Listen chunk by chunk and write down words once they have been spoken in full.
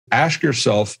ask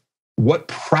yourself, what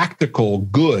practical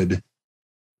good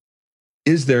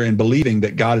is there in believing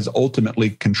that God is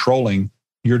ultimately controlling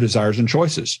your desires and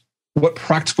choices? What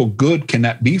practical good can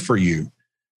that be for you?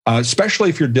 Especially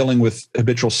if you're dealing with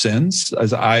habitual sins,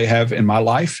 as I have in my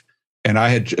life. And I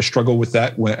had struggled with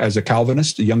that as a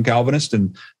Calvinist, a young Calvinist,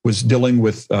 and was dealing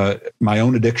with my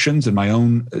own addictions and my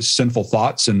own sinful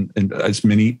thoughts, and as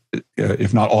many,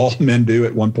 if not all, men do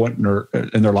at one point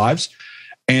in their lives.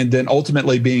 And then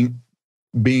ultimately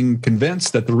being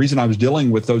convinced that the reason I was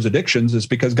dealing with those addictions is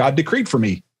because God decreed for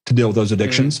me to deal with those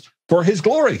addictions for his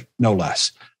glory, no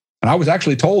less. And I was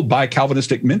actually told by a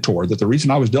Calvinistic mentor that the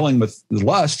reason I was dealing with the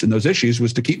lust and those issues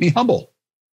was to keep me humble.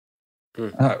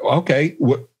 Okay,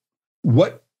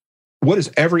 what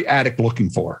is every addict looking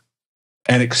for?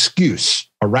 An excuse,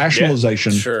 a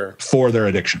rationalization for their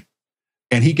addiction.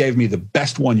 And he gave me the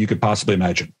best one you could possibly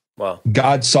imagine. Wow.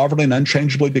 God sovereignly and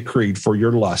unchangeably decreed for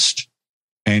your lust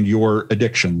and your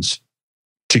addictions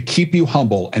to keep you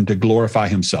humble and to glorify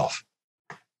himself.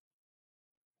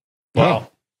 Wow.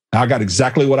 Now I got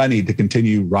exactly what I need to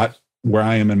continue right where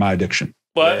I am in my addiction.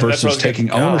 Versus taking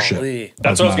ownership.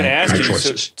 That's what I was going to ask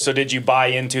you. So did you buy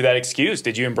into that excuse?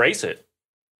 Did you embrace it?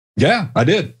 Yeah, I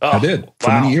did. I did for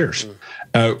many years,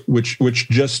 which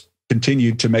just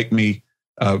continued to make me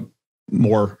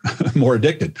more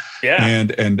addicted,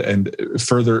 and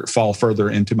fall further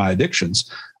into my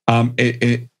addictions.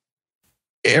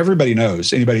 Everybody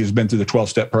knows, anybody who's been through the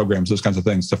 12-step programs, those kinds of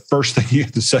things, the first thing you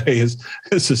have to say is,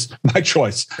 "This is my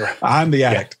choice. I'm the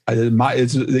addict.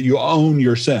 It's that you own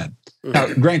your sin."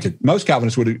 Now, granted, most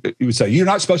Calvinists would say you're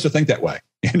not supposed to think that way.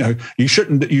 You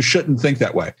shouldn't think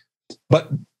that way.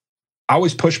 But I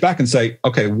always push back and say,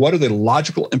 okay, what are the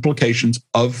logical implications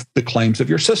of the claims of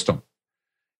your system?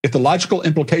 If the logical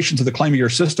implications of the claim of your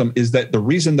system is that the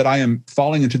reason that I am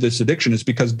falling into this addiction is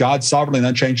because God sovereignly and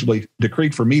unchangeably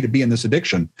decreed for me to be in this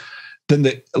addiction, then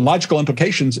the logical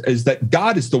implications is that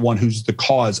God is the one who's the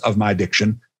cause of my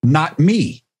addiction, not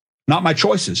me, not my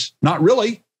choices, not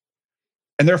really.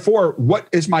 And therefore, what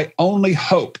is my only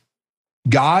hope?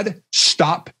 God,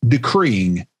 stop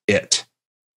decreeing it.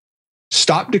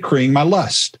 Stop decreeing my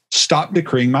lust. Stop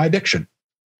decreeing my addiction.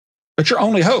 That's your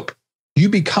only hope. You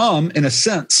become, in a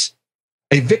sense,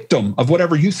 a victim of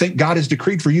whatever you think God has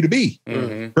decreed for you to be,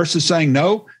 versus saying,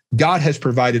 no, God has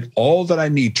provided all that I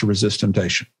need to resist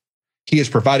temptation. He has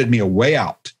provided me a way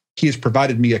out. He has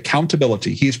provided me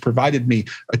accountability. He has provided me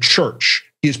a church.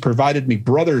 He has provided me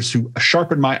brothers who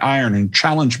sharpen my iron and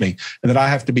challenge me, and that I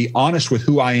have to be honest with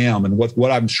who I am and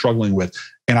what I'm struggling with.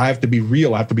 And I have to be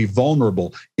real. I have to be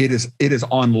vulnerable. It is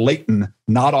on Leighton,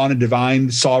 not on a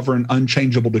divine, sovereign,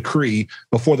 unchangeable decree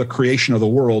before the creation of the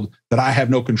world that I have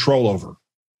no control over.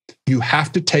 You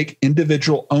have to take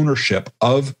individual ownership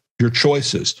of your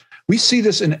choices. We see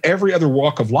this in every other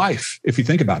walk of life, if you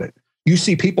think about it. You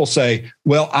see people say,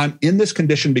 well, I'm in this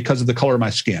condition because of the color of my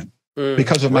skin,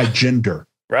 because of my gender,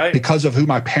 because of who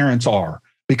my parents are,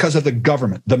 because of the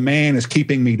government. The man is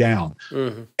keeping me down.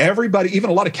 Everybody, even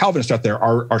a lot of Calvinists out there,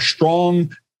 are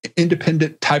strong,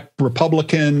 independent type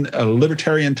Republican,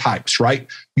 libertarian types, right?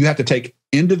 You have to take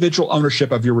individual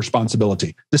ownership of your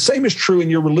responsibility. The same is true in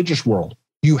your religious world.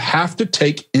 You have to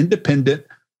take independent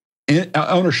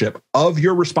ownership of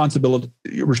your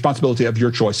responsibility of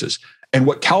your choices. And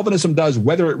what Calvinism does,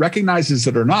 whether it recognizes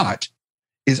it or not,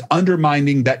 is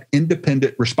undermining that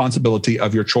independent responsibility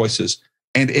of your choices.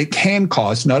 And it can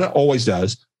cause, not it always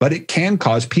does, but it can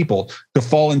cause people to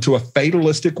fall into a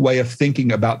fatalistic way of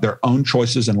thinking about their own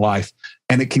choices in life.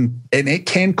 And it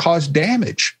can cause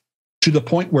damage to the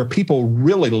point where people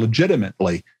really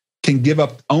legitimately can give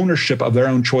up ownership of their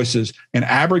own choices and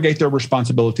abrogate their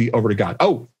responsibility over to God.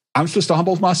 Oh, I'm supposed to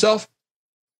humble myself?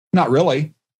 Not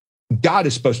really. God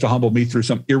is supposed to humble me through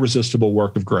some irresistible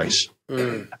work of grace.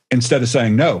 Instead of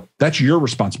saying, no, that's your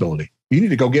responsibility. You need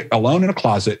to go get alone in a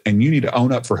closet and you need to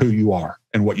own up for who you are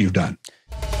and what you've done.